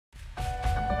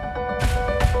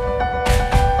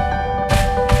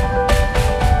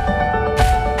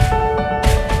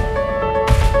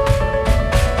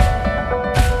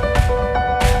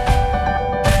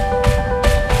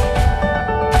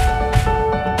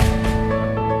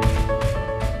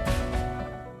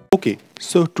Okay,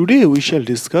 so today we shall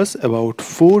discuss about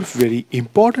four very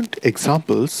important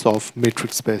examples of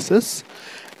metric spaces.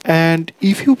 And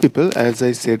if you people, as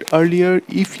I said earlier,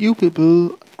 if you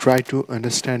people try to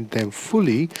understand them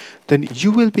fully, then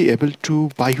you will be able to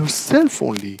by yourself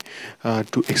only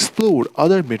to explore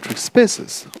other metric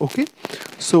spaces. Okay,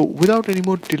 so without any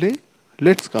more delay,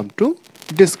 let's come to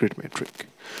discrete metric.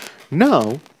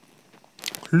 Now,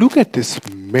 look at this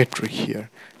metric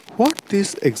here. What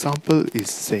this example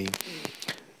is saying,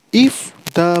 if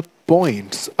the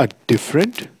points are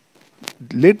different,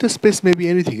 let the space may be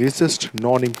anything, it's just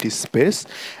non-empty space,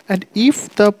 and if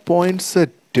the points are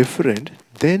different,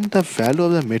 then the value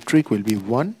of the metric will be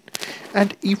 1,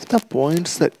 and if the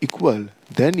points are equal,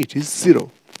 then it is 0.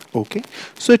 Okay,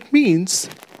 so it means,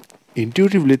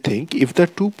 intuitively think, if the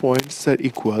 2 points are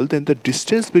equal, then the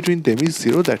distance between them is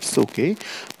 0, that's okay.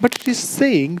 But it is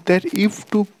saying that if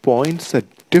 2 points are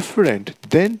different,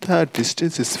 then the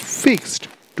distance is fixed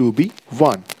to be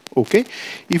 1. Okay,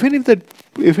 even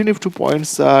if 2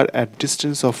 points are at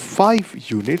distance of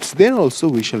 5 units, then also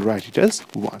we shall write it as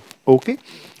 1. Okay,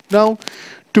 now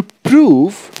to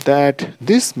prove that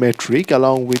this metric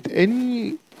along with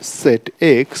any set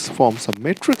X forms a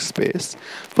metric space,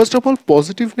 first of all,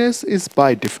 positiveness is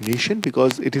by definition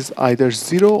because it is either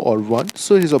 0 or 1,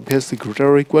 so it is obviously greater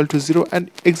or equal to 0, and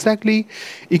exactly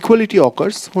equality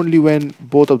occurs only when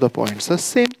both of the points are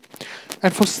same.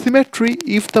 And for symmetry,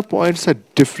 if the points are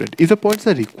different, if the points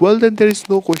are equal, then there is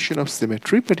no question of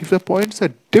symmetry, but if the points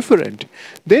are different,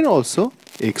 then also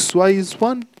xy is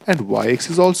 1 and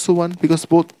yx is also 1, because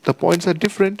both the points are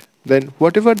different. Then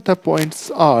whatever the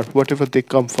points are, whatever they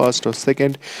come first or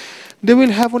second, they will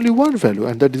have only one value,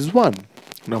 and that is 1.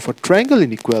 Now for triangle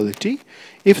inequality,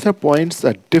 if the points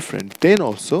are different, then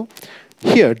also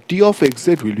here d of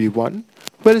xz will be 1,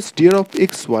 whereas d of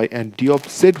xy and d of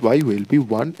zy will be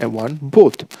 1 and 1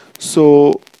 both.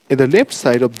 So in the left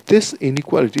side of this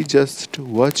inequality, just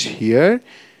watch here,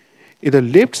 in the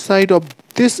left side of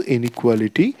this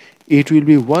inequality, it will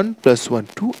be 1 plus 1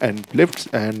 2, and the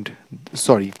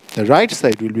right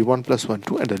side will be 1 plus 1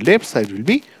 2, and the left side will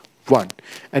be 1.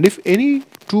 And if any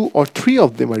 2 or 3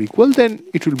 of them are equal, then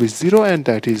it will be 0, and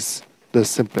that is the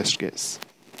simplest case.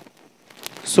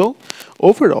 So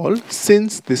overall,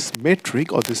 since this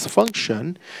metric or this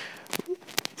function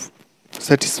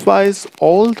satisfies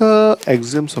all the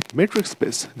axioms of metric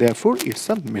space, therefore it's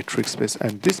a metric space,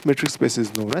 and this metric space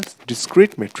is known as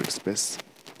discrete metric space.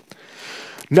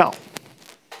 Now,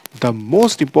 the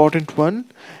most important one,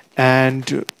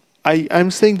 and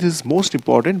I'm saying this is most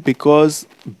important because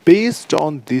based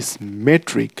on this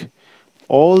metric,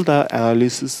 all the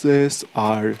analyses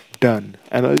are done.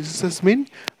 Analysis means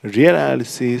real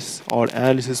analysis or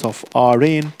analysis of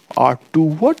Rn,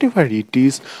 R2, whatever it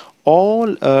is,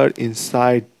 all are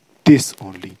inside this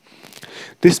only.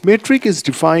 This metric is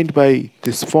defined by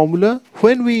this formula.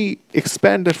 When we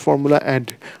expand that formula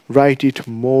and write it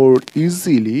more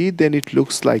easily, then it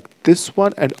looks like this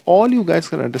one, and all you guys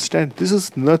can understand, this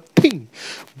is nothing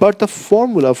but the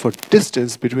formula for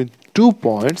distance between 2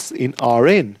 points in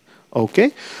Rn.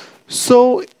 Okay,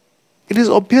 so it is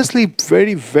obviously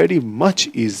very much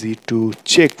easy to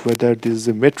check whether this is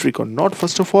a metric or not.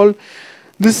 First of all,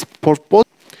 this purpose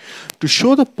to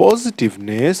show the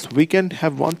positiveness, we can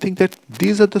have one thing, that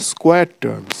these are the squared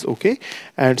terms, okay,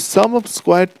 and sum of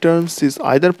squared terms is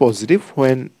either positive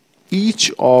when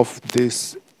each of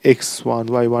this x1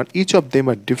 y1, each of them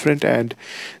are different, and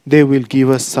they will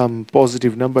give us some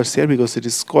positive numbers here because it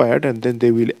is squared, and then they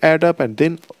will add up, and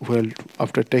then, well,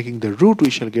 after taking the root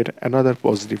we shall get another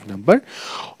positive number.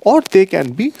 Or they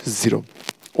can be 0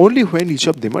 only when each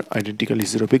of them are identically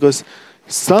 0, because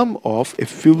sum of a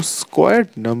few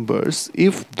squared numbers,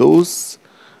 if the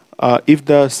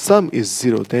sum is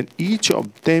 0, then each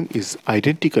of them is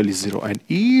identically 0, and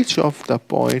each of the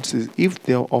points is, if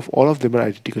they of all of them are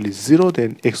identically 0,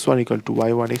 then x1 equal to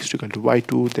y1, x2 equal to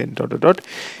y2, then dot dot dot,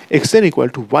 xn equal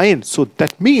to yn. So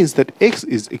that means that x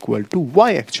is equal to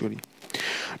y actually.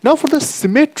 Now for the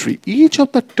symmetry, each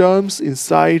of the terms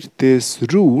inside this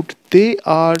root, they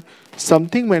are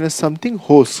something minus something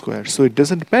whole square, so it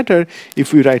doesn't matter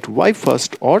if we write y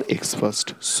first or x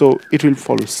first, so it will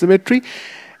follow symmetry.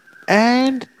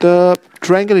 And the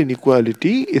triangle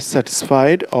inequality is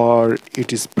satisfied, or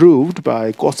it is proved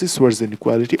by Cauchy-Schwarz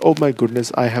inequality. Oh my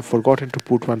goodness, I have forgotten to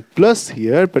put one plus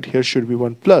here, but here should be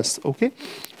one plus. Okay,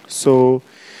 so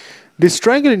this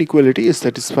triangle inequality is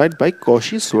satisfied by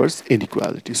Cauchy-Schwarz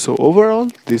inequality. So overall,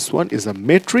 this one is a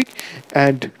metric,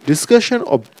 and discussion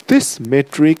of this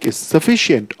metric is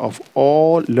sufficient of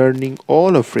all learning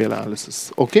all of real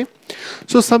analysis. Okay,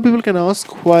 so some people can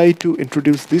ask why to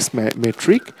introduce this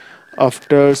metric.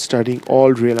 after studying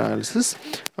all real analysis.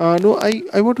 No,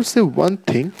 I want to say one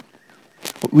thing.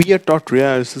 We are taught real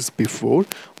analysis before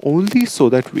only so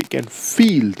that we can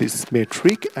feel this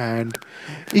metric, and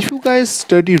if you guys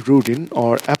study Rudin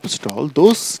or Apostol,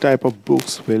 those type of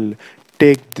books will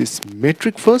take this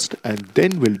metric first and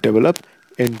then will develop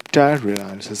entire real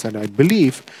analysis, and I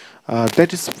believe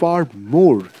that is far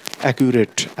more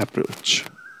accurate approach.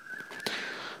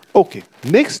 Okay,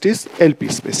 next is LP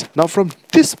space. Now from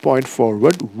this point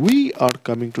forward, we are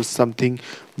coming to something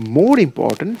more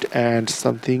important and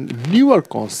something newer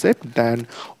concept than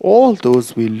all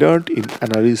those we learned in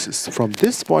analysis. From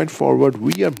this point forward,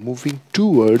 we are moving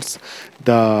towards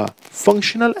the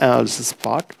functional analysis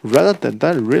part rather than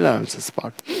the real analysis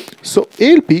part. So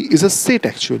LP is a set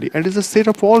actually, and is a set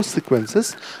of all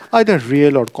sequences, either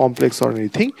real or complex or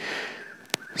anything,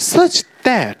 such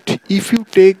that if you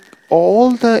take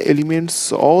all the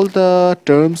elements, all the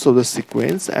terms of the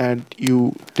sequence, and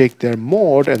you take their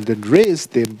mod and then raise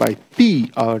them by p,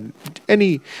 or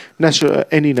any natural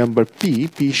any number p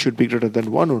should be greater than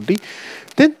 1 only,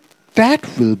 then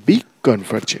that will be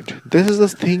convergent. This is the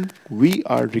thing we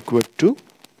are required to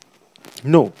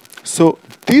know. So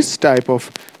this type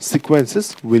of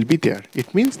sequences will be there.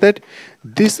 It means that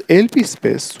this LP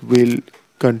space will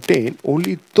contain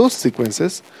only those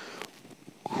sequences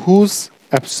whose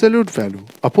absolute value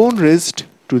upon raised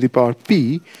to the power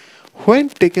p, when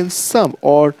taken sum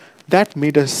or that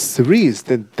made a series,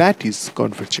 then that is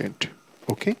convergent.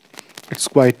 Okay, it's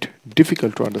quite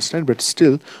difficult to understand, but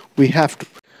still we have to.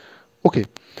 Okay,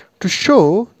 to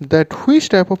show that which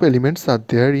type of elements are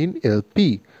there in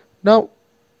LP. Now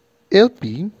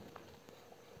LP,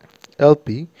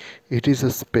 it is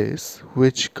a space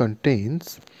which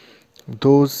contains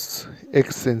those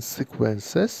xn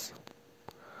sequences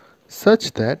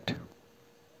such that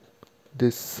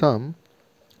this sum,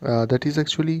 that is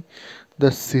actually the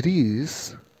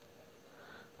series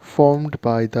formed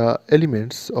by the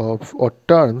elements of or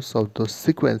terms of those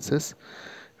sequences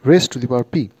raised to the power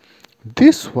p,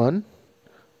 this one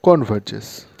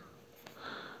converges.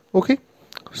 Okay,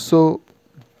 so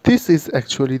this is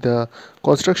actually the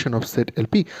construction of set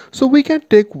LP. So we can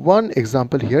take one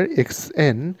example here,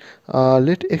 xn,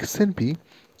 let xn be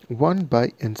 1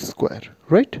 by n square,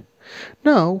 right?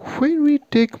 Now when we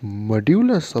take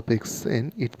modulus of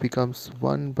xn, it becomes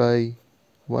 1 by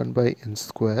n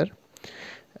square,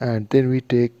 and then we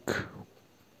take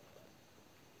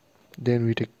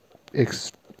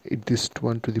x, this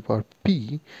one to the power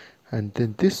p, and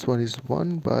then this one is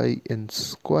 1 by n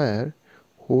square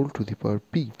whole to the power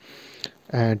p,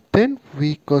 and then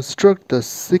we construct the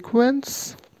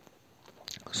sequence.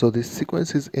 So this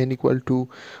sequence is n equal to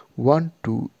 1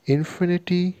 to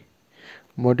infinity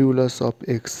modulus of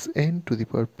xn to the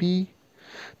power p.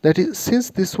 That is, since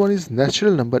this one is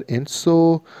natural number n,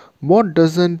 so mod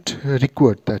doesn't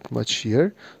require that much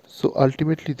here. So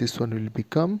ultimately this one will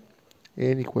become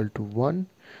n equal to 1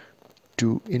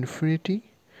 to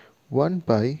infinity 1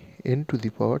 by n to the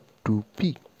power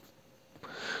 2p.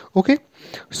 Okay,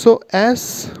 so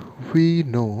as we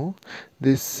know,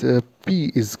 this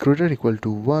p is greater or equal to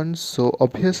 1, so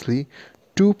obviously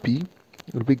 2p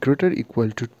will be greater or equal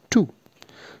to 2.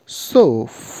 So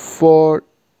for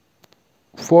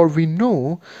we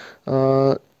know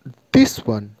this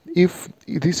one, if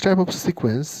this type of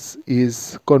sequence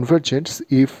is convergent,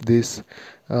 if this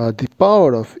the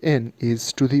power of n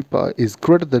is to the power is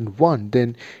greater than 1,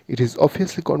 then it is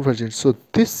obviously convergent. So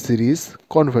this series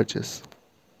converges.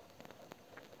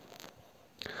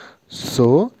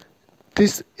 So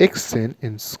this xn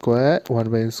in square 1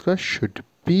 by n square should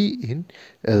be in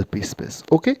LP space.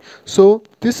 Okay, so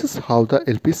this is how the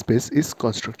LP space is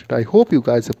constructed. I hope you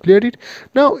guys have cleared it.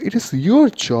 Now it is your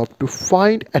job to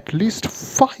find at least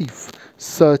 5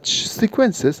 such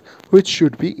sequences which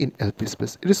should be in LP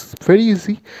space. It is very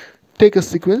easy. Take a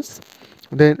sequence,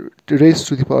 then raise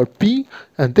to the power p,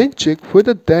 and then check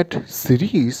whether that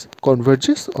series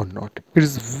converges or not. It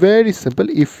is very simple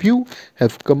if you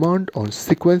have command on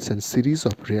sequence and series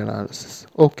of real analysis.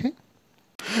 Okay,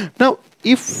 now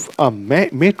if a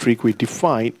metric we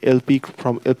define LP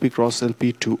from LP cross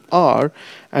LP to R,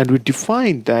 and we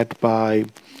define that by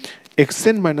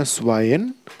xn minus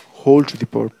yn whole to the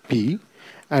power p,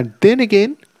 and then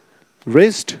again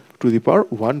raised to the power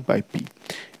 1 by p.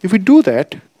 If we do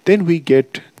that, then we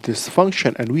get this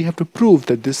function, and we have to prove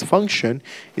that this function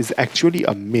is actually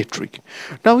a metric.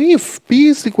 Now if p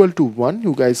is equal to 1,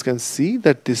 you guys can see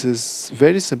that this is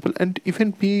very simple, and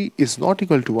even p is not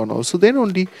equal to 1 also,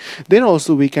 then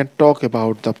also we can talk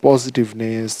about the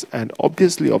positiveness and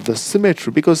obviously of the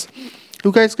symmetry, because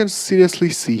you guys can seriously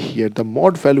see here the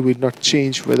mod value will not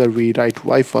change whether we write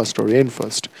y first or n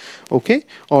first, okay,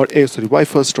 or y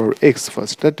first or x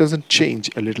first. That doesn't change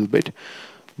a little bit.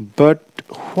 But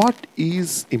what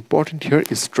is important here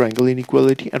is triangle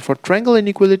inequality, and for triangle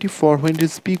inequality, for when it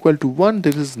is p equal to 1,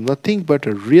 there is nothing but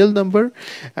a real number,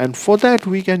 and for that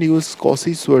we can use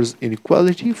Cauchy-Schwarz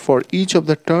inequality for each of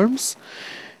the terms.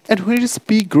 And when it is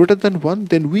p greater than 1,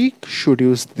 then we should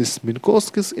use this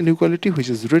Minkowski's inequality, which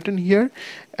is written here,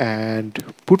 and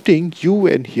putting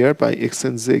un here by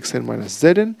xn xn minus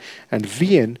zn and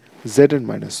vn zn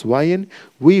minus yn,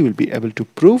 we will be able to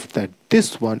prove that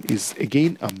this one is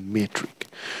again a metric.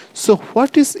 So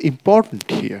what is important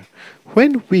here?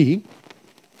 When we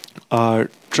are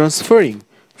transferring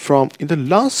from, in the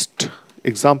last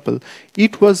example,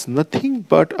 it was nothing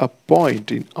but a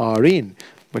point in Rn,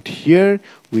 but here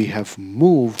we have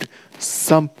moved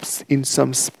in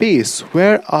some space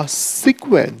where a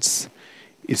sequence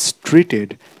is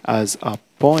treated as a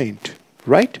point,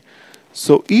 right?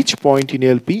 So each point in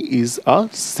LP is a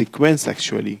sequence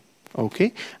actually,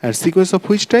 okay? And sequence of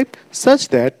which type? Such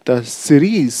that the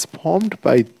series formed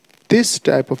by this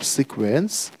type of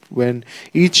sequence, when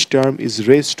each term is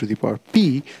raised to the power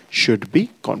p, should be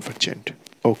convergent,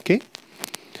 okay?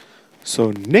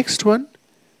 So next one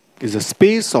is a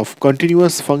space of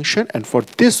continuous function, and for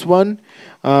this one,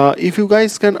 if you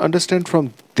guys can understand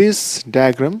from this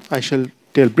diagram, I shall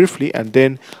tell briefly and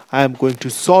then I am going to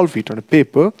solve it on a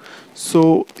paper.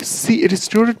 So C, it is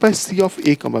denoted by C of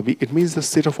a comma b. It means the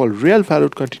set of all real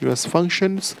valued continuous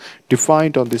functions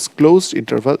defined on this closed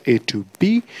interval a to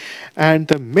b, and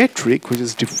the metric which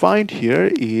is defined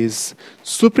here is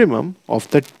supremum of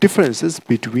the differences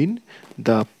between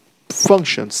the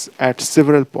functions at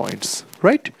several points,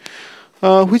 right?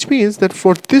 Which means that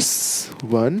for this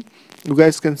one, you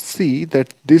guys can see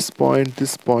that this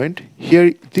point,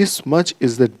 here, this much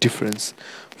is the difference.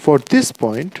 For this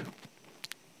point,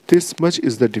 this much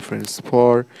is the difference.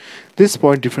 For this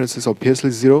point, difference is obviously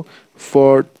 0.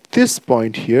 For this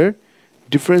point here,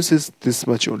 difference is this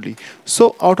much only.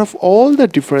 So out of all the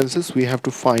differences, we have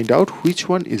to find out which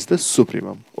one is the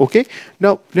supremum. Okay,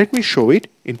 now let me show it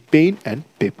in pen and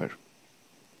paper.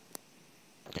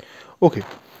 Okay,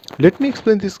 let me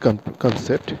explain this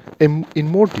concept in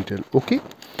more detail. Okay,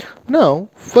 now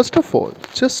first of all,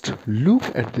 just look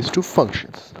at these two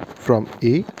functions from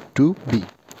a to b.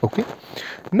 Okay,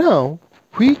 now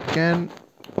we can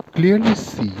clearly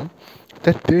see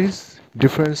that there is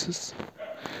differences.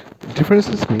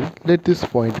 Differences mean, let this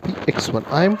point be x1.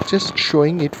 I am just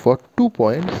showing it for 2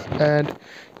 points, and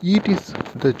it is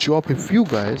the job of you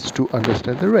guys to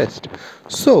understand the rest.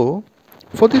 So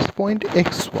for this point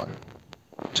x1,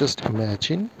 just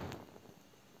imagine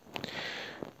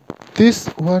this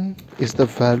one is the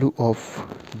value of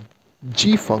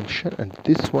g function and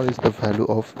this one is the value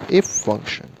of f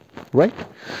function, right?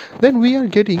 Then we are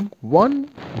getting one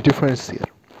difference here,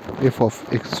 f of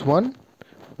x1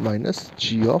 minus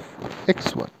g of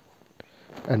x1,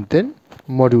 and then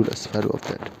modulus value of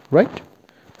that, right,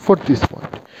 for this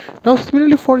point. Now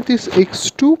similarly for this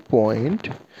x2 point,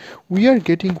 we are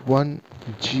getting one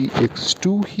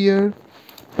gx2 here,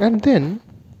 and then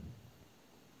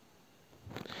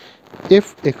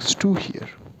fx2 here,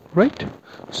 right?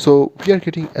 So we are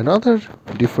getting another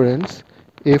difference,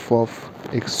 f of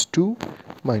x2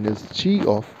 minus g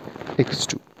of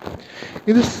x2.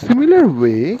 In a similar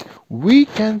way, we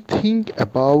can think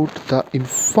about the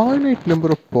infinite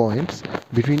number of points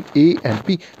between a and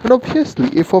b, and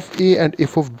obviously f of a and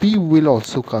f of b will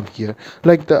also come here.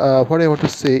 Like the what I want to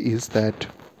say is that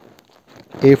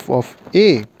f of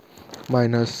a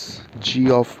minus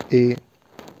g of a,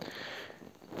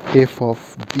 f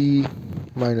of b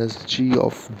minus g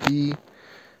of b.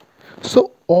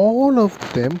 So all of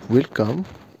them will come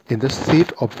in the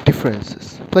set of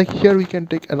differences. Like here we can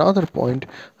take another point,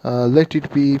 let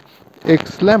it be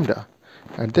x lambda,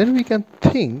 and then we can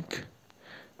think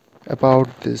about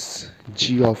this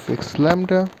g of x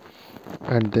lambda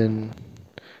and then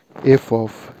f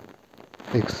of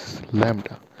x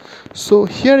lambda. So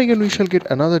here again we shall get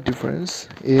another difference,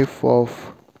 f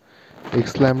of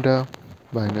x lambda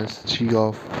minus g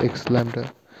of x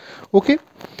lambda. Okay,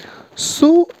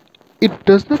 so it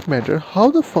does not matter how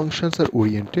the functions are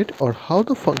oriented or how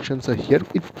the functions are here.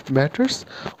 It matters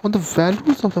on the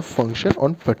values of the function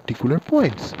on particular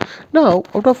points. Now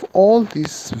out of all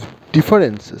these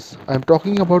differences, I'm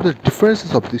talking about the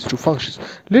differences of these two functions.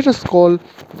 Let us call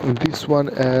this one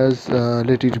as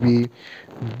let it be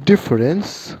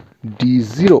difference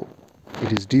d0.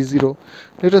 It is d0.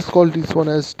 Let us call this one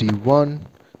as d1.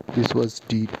 This was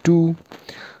d2.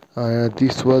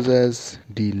 This was as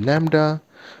d lambda,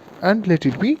 and let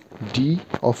it be d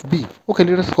of b. Okay,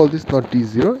 let us call this not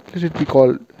d0, let it be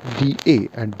called dA,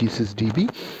 and this is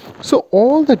dB. So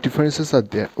all the differences are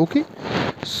there. Okay,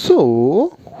 so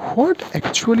what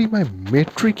actually my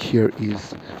metric here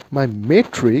is? My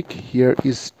metric here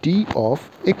is d of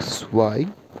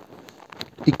xy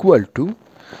equal to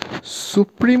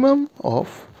supremum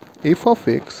of f of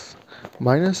x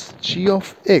minus g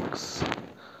of x,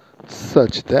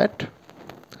 such that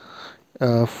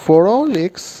for all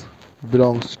x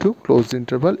belongs to closed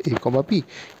interval a comma b.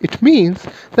 It means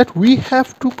that we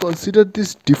have to consider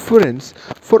this difference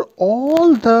for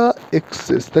all the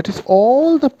x's, that is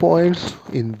all the points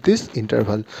in this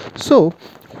interval. So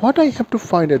what I have to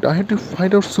find out? I have to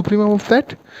find out supremum of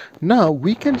that. Now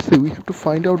we can say we have to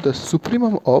find out the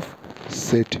supremum of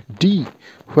set D,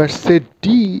 where set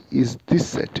D is this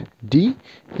set. D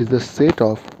is the set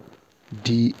of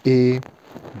dA,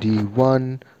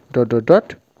 d1, dot dot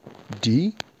dot,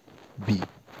 dB.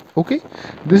 Okay,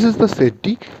 this is the set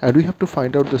D, and we have to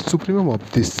find out the supremum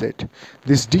of this set.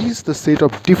 This D is the set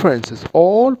of differences,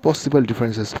 all possible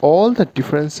differences, all the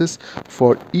differences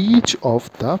for each of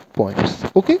the points.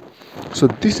 Okay, so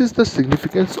this is the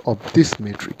significance of this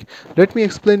metric. Let me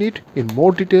explain it in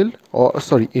more detail, or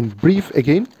sorry, in brief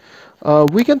again.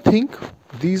 We can think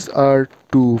these are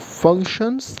two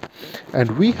functions, and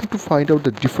we have to find out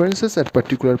the differences at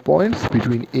particular points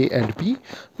between a and b.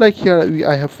 Like here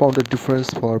I have found a difference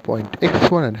for point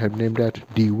x1 and have named that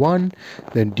d1,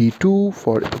 then d2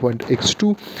 for point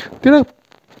x2. There are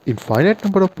infinite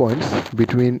number of points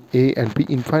between a and b,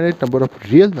 infinite number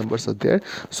of real numbers are there,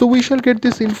 so we shall get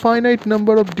this infinite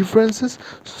number of differences.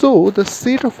 So the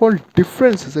set of all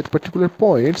differences at particular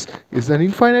points is an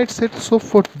infinite set. So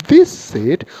for this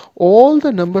set, all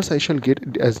the numbers I shall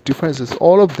get as differences,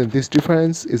 all of them, this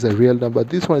difference is a real number,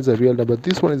 this one is a real number,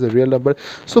 this one is a real number.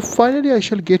 So finally I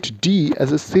shall get d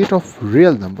as a set of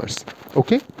real numbers.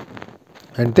 Okay,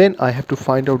 and then I have to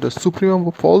find out the supremum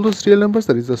of all those real numbers,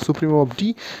 that is the supremum of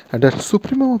d, and that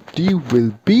supremum of d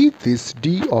will be this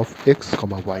d of x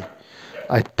comma y.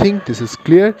 I think this is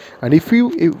clear, and if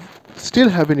you still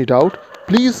have any doubt,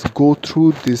 please go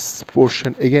through this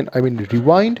portion again. I mean,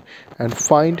 rewind and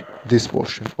find this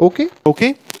portion. Okay,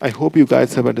 I hope you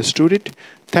guys have understood it.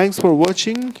 Thanks for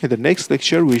watching. In the next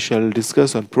lecture we shall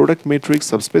discuss on product metric,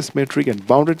 subspace metric, and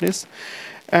boundedness.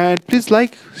 And please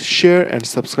like, share, and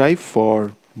subscribe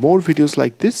for more videos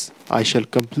like this. I shall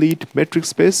complete metric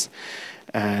space,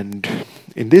 and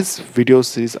in this video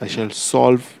series I shall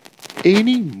solve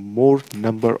any more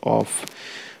number of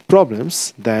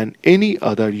problems than any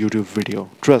other YouTube video.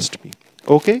 Trust me.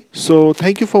 Okay, so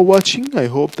thank you for watching. I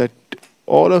hope that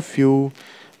all of you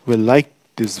will like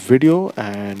this video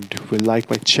and will like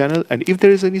my channel, and if there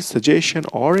is any suggestion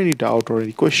or any doubt or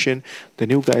any question, then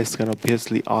you guys can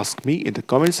obviously ask me in the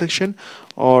comment section,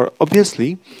 or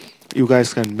obviously you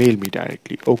guys can mail me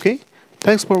directly. Okay,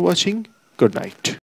 thanks for watching. Good night.